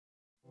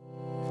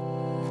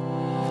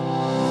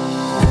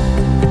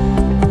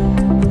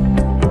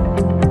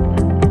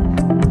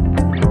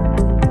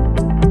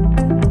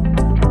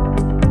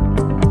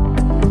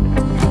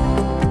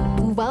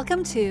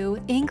Welcome to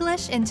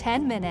English in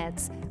 10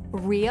 Minutes,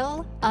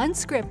 real,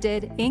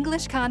 unscripted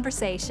English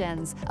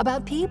conversations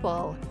about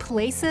people,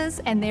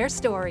 places, and their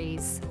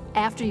stories.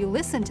 After you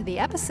listen to the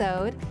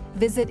episode,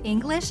 visit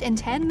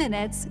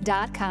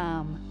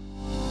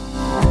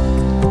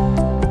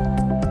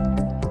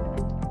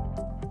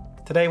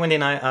EnglishIn10Minutes.com. Today, Wendy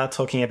and I are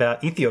talking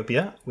about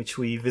Ethiopia, which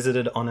we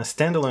visited on a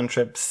standalone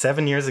trip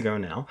 7 years ago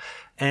now.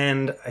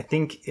 And I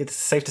think it's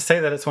safe to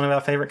say that it's one of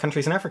our favorite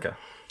countries in Africa.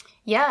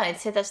 Yeah, I'd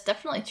say that's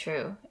definitely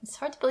true. It's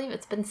hard to believe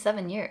it's been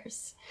 7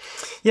 years.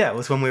 Yeah, it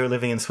was when we were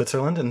living in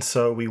Switzerland, and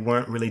so we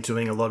weren't really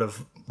doing a lot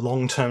of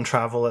long-term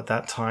travel at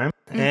that time.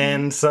 Mm-hmm.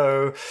 And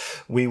so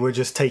we were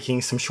just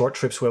taking some short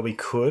trips where we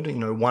could,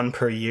 one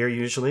per year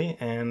usually,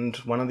 and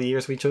one of the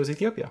years we chose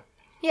Ethiopia.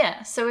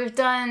 Yeah, so we've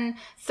done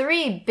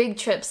 3 big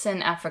trips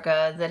in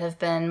Africa that have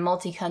been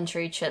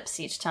multi-country trips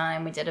each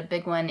time. We did a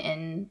big one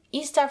in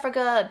East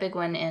Africa, a big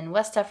one in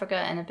West Africa,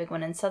 and a big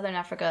one in Southern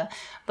Africa.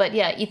 But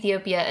yeah,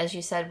 Ethiopia, as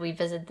you said, we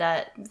visited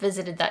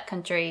that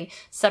country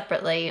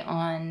separately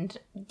on,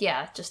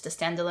 just a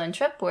standalone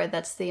trip where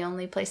that's the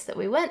only place that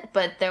we went.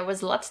 But there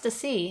was lots to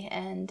see,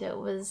 and it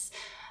was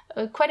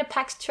quite a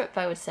packed trip,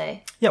 I would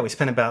say. Yeah, we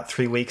spent about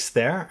 3 weeks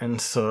there,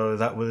 and so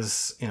that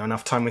was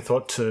enough time, we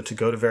thought, to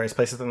go to various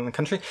places in the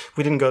country.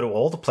 We didn't go to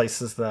all the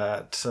places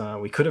that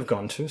we could have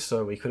gone to,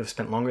 so we could have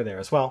spent longer there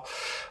as well.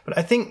 But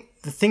I think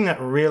the thing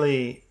that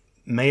really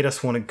made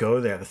us want to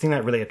go there, the thing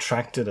that really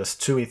attracted us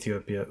to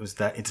Ethiopia, was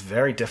that it's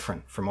very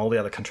different from all the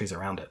other countries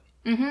around it.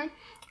 Mm-hmm.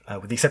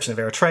 With the exception of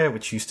Eritrea,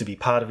 which used to be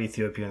part of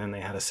Ethiopia, and then they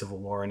had a civil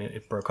war and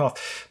it broke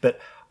off. But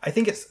I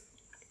think it's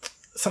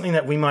something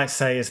that we might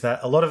say is that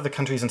a lot of the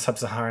countries in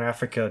sub-Saharan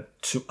Africa,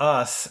 to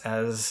us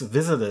as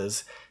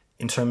visitors,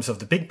 in terms of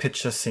the big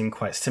picture, seem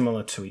quite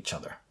similar to each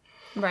other.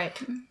 Right.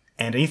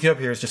 And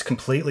Ethiopia is just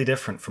completely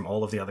different from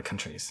all of the other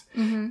countries.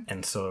 Mm-hmm.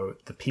 And so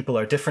the people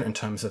are different in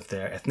terms of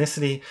their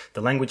ethnicity.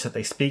 The language that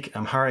they speak,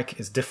 Amharic,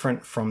 is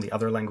different from the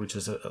other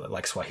languages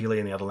like Swahili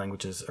and the other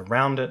languages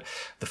around it.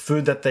 The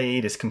food that they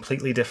eat is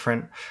completely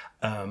different.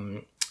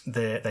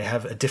 They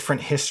have a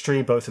different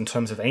history, both in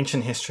terms of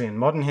ancient history and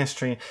modern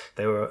history.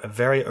 They were a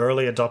very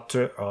early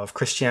adopter of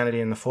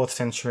Christianity in the 4th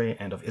century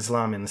and of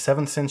Islam in the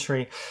 7th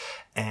century.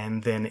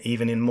 And then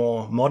even in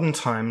more modern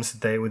times,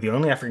 they were the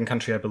only African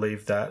country, I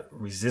believe, that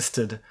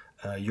resisted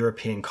a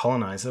European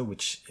colonizer,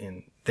 which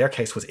in their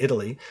case was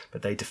Italy,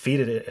 but they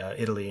defeated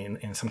Italy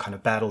in some kind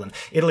of battle. And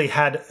Italy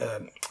had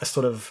a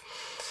sort of...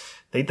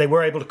 They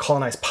were able to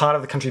colonize part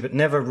of the country, but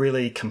never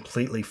really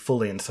completely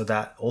fully. And so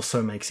that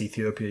also makes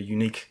Ethiopia a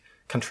unique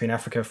country in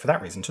Africa for that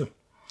reason too.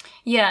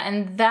 Yeah,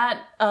 and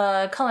that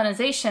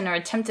colonization or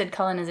attempted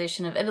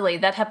colonization of Italy,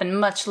 that happened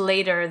much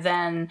later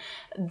than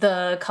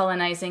the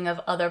colonizing of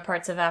other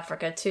parts of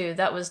Africa too.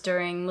 That was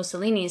during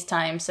Mussolini's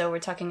time, so we're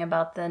talking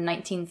about the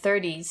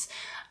 1930s.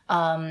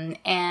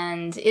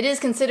 And it is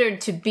considered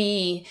to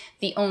be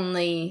the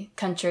only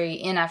country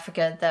in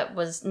Africa that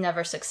was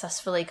never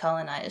successfully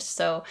colonized.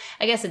 So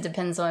I guess it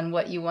depends on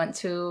what you want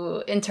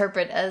to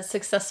interpret as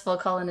successful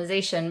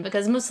colonization,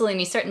 because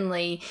Mussolini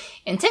certainly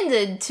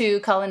intended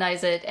to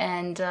colonize it,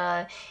 and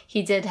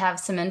he did have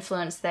some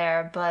influence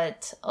there,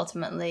 but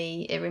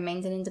ultimately it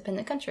remained an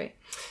independent country.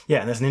 Yeah,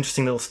 and there's an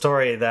interesting little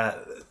story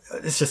that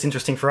it's just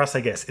interesting for us,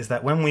 I guess, is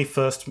that when we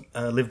first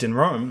lived in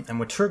Rome and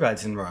were tour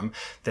guides in Rome,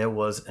 there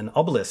was an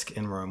obelisk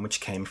in Rome which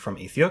came from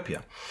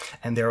Ethiopia.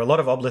 And there are a lot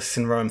of obelisks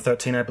in Rome,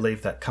 13 I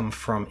believe, that come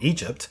from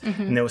Egypt.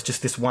 Mm-hmm. And there was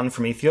just this one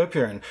from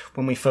Ethiopia. And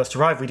when we first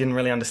arrived, we didn't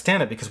really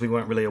understand it because we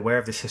weren't really aware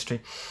of this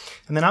history.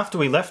 And then after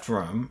we left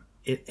Rome,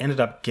 it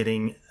ended up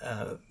getting,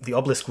 the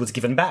obelisk was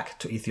given back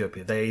to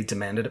Ethiopia. They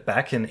demanded it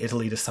back, and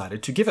Italy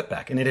decided to give it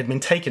back. And it had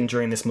been taken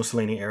during this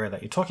Mussolini era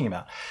that you're talking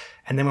about.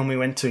 And then when we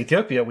went to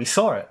Ethiopia, we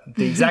saw it.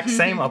 The exact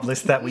same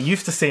obelisk that we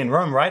used to see in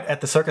Rome, right at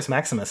the Circus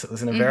Maximus. It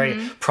was in a very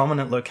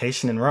prominent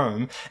location in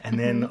Rome. And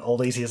then all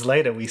these years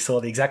later, we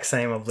saw the exact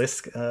same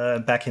obelisk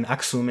back in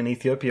Aksum in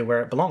Ethiopia,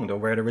 where it belonged, or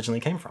where it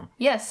originally came from.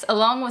 Yes,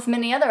 along with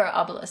many other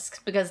obelisks,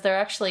 because there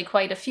are actually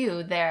quite a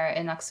few there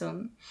in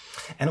Aksum.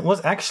 And it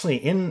was actually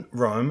in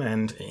Rome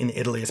and in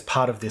Italy as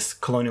part of this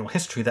colonial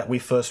history that we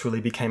first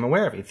really became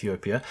aware of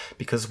Ethiopia,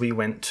 because we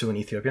went to an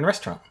Ethiopian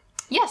restaurant.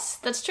 Yes,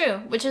 that's true,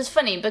 which is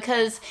funny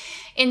because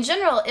in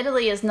general,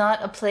 Italy is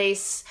not a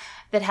place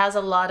that has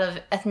a lot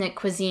of ethnic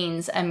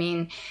cuisines. I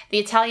mean, the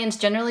Italians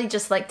generally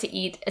just like to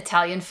eat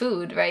Italian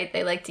food, right?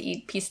 They like to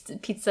eat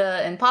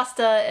pizza and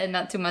pasta and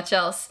not too much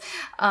else.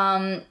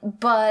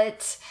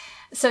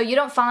 So you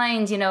don't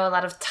find, a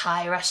lot of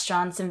Thai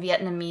restaurants and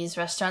Vietnamese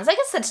restaurants. I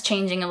guess that's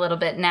changing a little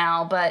bit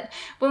now, but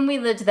when we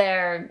lived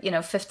there,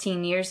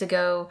 15 years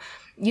ago,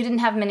 you didn't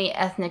have many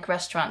ethnic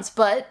restaurants,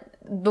 but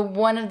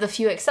one of the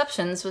few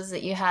exceptions was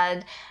that you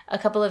had a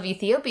couple of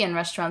Ethiopian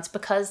restaurants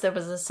because there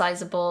was a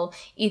sizable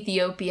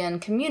Ethiopian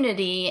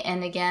community.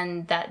 And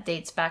again, that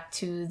dates back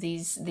to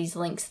these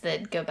links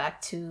that go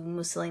back to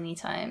Mussolini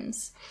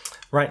times.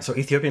 Right. So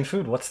Ethiopian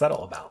food, what's that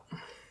all about?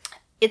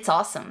 It's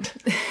awesome.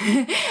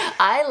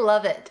 I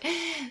love it.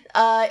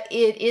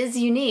 It is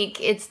unique.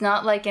 It's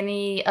not like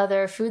any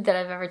other food that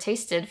I've ever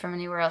tasted from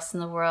anywhere else in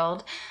the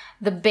world.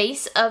 The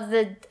base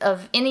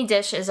of any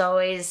dish is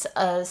always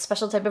a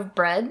special type of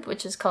bread,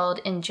 which is called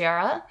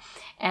injera,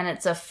 and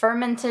it's a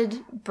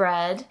fermented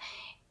bread.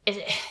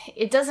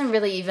 It doesn't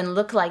really even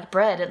look like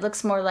bread. It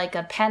looks more like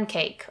a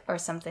pancake or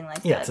something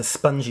like that. Yeah, it's a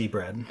spongy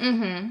bread.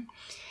 Mm-hmm.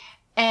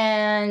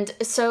 And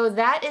so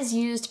that is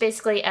used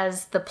basically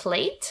as the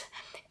plate.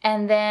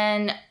 And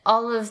then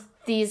all of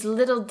these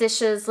little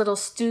dishes, little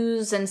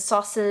stews and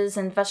sauces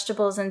and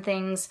vegetables and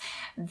things,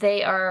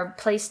 they are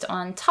placed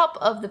on top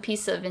of the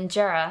piece of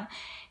injera.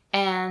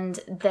 And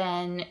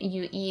then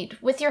you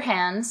eat with your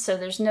hands, so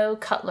there's no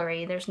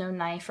cutlery, there's no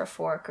knife or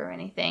fork or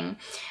anything.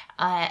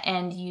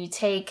 And you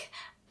take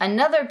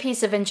another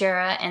piece of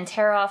injera and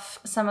tear off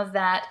some of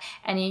that,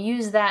 and you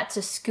use that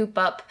to scoop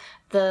up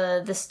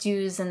the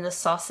stews and the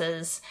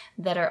sauces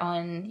that are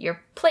on your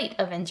plate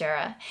of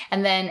injera.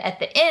 And then at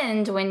the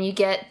end, when you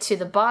get to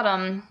the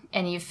bottom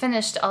and you've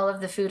finished all of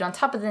the food on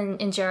top of the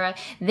injera,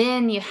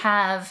 then you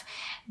have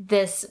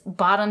this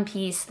bottom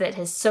piece that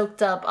has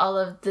soaked up all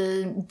of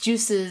the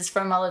juices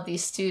from all of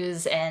these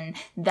stews, and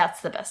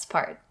that's the best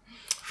part.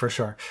 For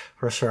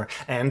sure.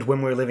 And when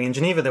we were living in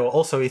Geneva, there were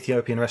also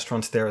Ethiopian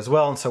restaurants there as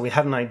well. And so we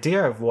had an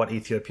idea of what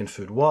Ethiopian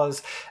food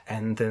was.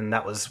 And then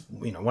that was,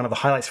 one of the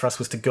highlights for us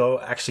was to go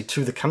actually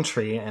to the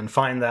country and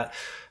find that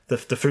the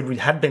food we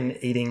had been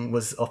eating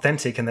was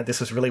authentic and that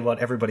this was really what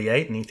everybody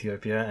ate in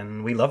Ethiopia.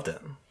 And we loved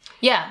it.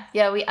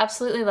 Yeah, we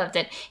absolutely loved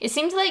it. It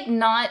seemed like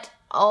not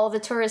all the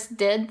tourists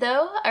did,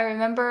 though. I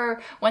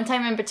remember one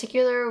time in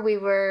particular, we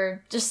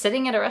were just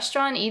sitting at a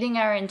restaurant eating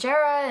our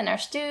injera and our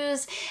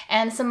stews,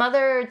 and some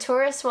other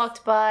tourists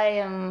walked by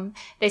and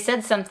they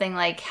said something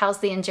like, "How's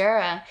the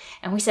injera?"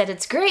 And we said,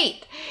 "It's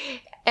great."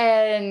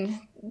 And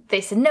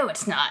they said, "No,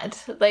 it's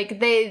not." Like,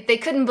 they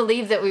couldn't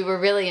believe that we were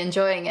really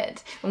enjoying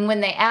it. And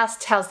when they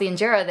asked, "How's the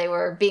injera?" they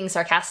were being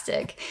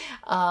sarcastic.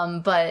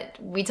 But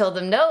we told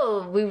them,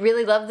 "No, we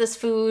really love this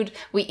food.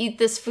 We eat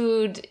this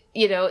food,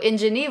 in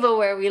Geneva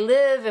where we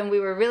live, and we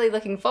were really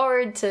looking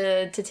forward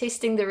to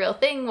tasting the real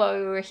thing while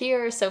we were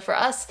here." So for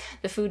us,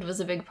 the food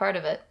was a big part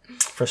of it.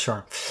 For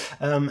sure.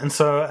 And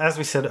so, as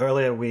we said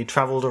earlier, we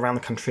traveled around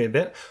the country a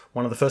bit.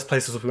 One of the first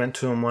places we went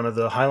to, and one of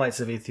the highlights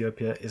of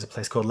Ethiopia, is a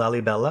place called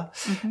Lalibela.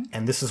 Mm-hmm.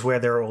 And this is where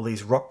there are all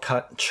these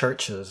rock-cut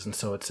churches. And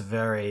so it's a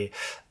very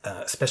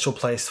special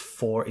place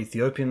for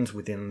Ethiopians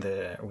within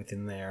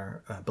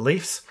their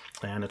beliefs.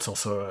 And it's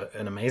also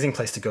an amazing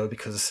place to go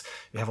because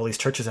you have all these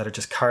churches that are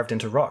just carved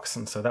into rocks.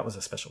 And so that was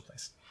a special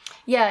place.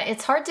 Yeah,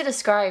 it's hard to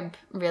describe,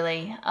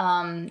 really.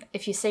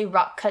 If you say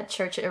rock-cut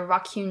church or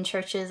rock-hewn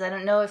churches, I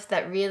don't know if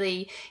that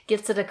really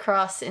gets it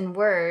across in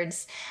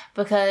words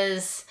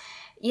because,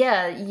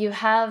 you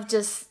have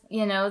just,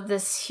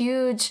 this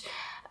huge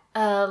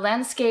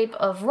landscape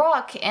of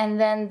rock, and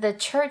then the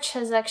church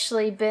has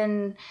actually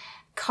been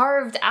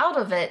carved out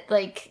of it,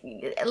 like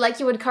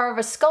you would carve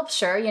a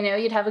sculpture.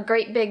 You'd have a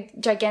great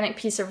big gigantic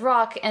piece of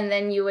rock, and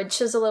then you would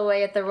chisel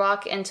away at the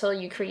rock until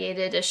you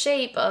created a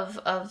shape of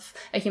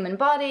a human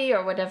body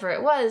or whatever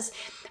it was.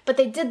 But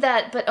they did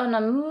that, but on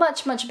a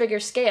much, much bigger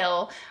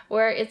scale,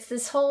 where it's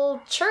this whole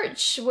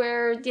church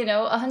where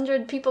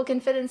 100 people can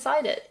fit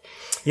inside it.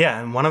 Yeah,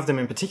 and one of them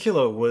in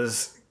particular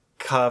was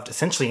carved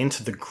essentially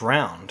into the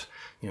ground.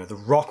 The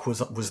rock was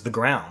the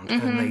ground,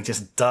 mm-hmm. and they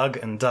just dug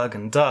and dug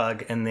and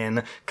dug, and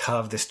then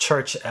carved this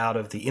church out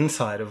of the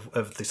inside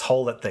of this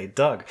hole that they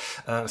dug.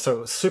 So it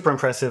was super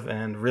impressive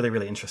and really,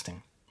 really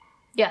interesting.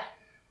 Yeah.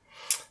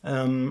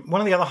 One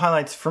of the other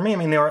highlights for me,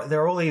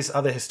 there are all these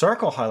other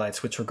historical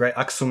highlights, which were great.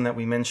 Aksum that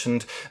we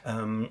mentioned,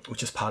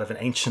 which is part of an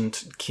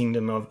ancient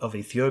kingdom of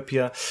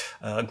Ethiopia.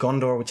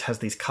 Gondor, which has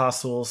these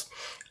castles.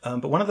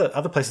 But one of the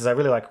other places I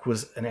really liked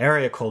was an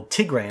area called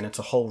Tigray, and it's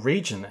a whole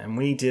region, and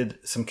we did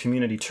some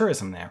community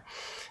tourism there.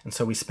 And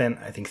so we spent,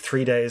 I think,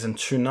 3 days and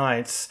 2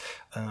 nights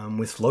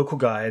with local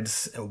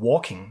guides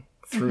walking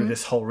through mm-hmm.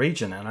 this whole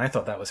region, and I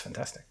thought that was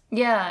fantastic.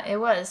 Yeah,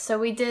 it was. So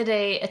we did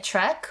a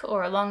trek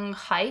or a long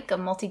hike, a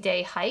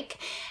multi-day hike,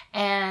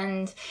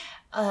 and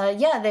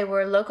they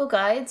were local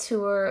guides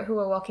who were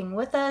walking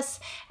with us,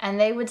 and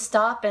they would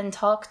stop and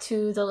talk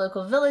to the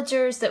local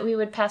villagers that we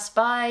would pass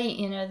by.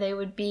 They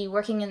would be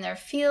working in their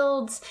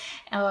fields,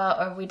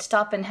 or we'd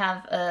stop and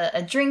have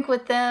a drink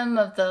with them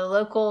of the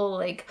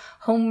local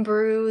home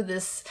brew,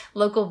 this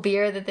local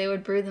beer that they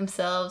would brew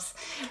themselves.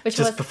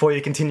 Before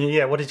you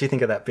continue, what did you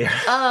think of that beer?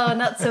 Oh,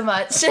 not so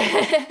much.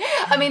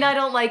 I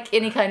don't like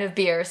any kind of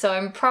beer, so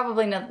I'm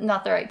probably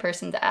not the right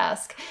person to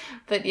ask.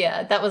 But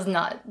yeah, that was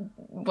not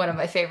one of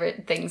my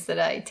favorite things that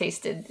I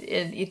tasted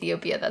in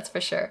Ethiopia, that's for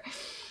sure.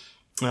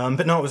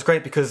 But no, it was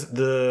great because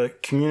the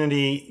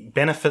community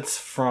benefits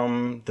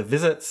from the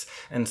visits,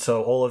 and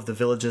so all of the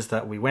villages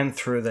that we went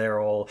through, they're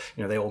all,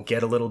 they all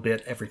get a little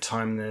bit every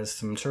time there's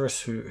some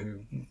tourists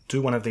who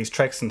do one of these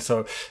treks, and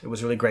so it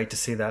was really great to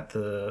see that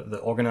the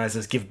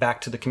organizers give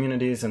back to the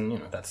communities,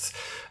 and that's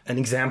an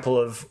example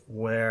of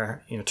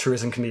where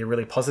tourism can be a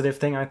really positive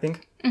thing, I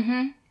think.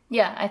 Mm-hmm.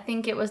 Yeah, I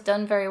think it was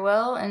done very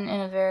well and in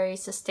a very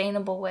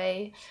sustainable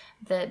way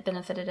that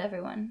benefited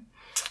everyone.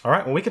 All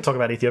right, well, we could talk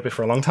about Ethiopia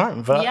for a long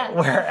time, but Yeah.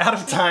 we're out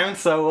of time,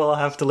 so we'll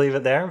have to leave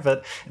it there.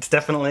 But it's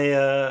definitely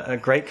a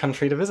great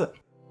country to visit.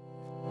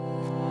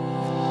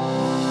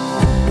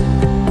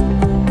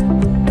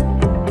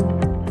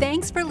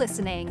 Thanks for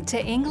listening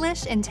to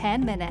English in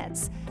 10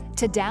 Minutes.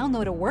 To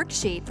download a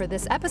worksheet for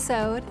this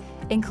episode,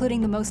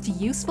 including the most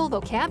useful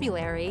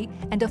vocabulary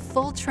and a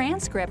full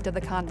transcript of the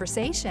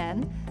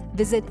conversation,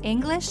 visit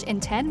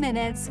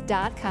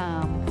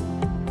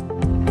EnglishinTenMinutes.com.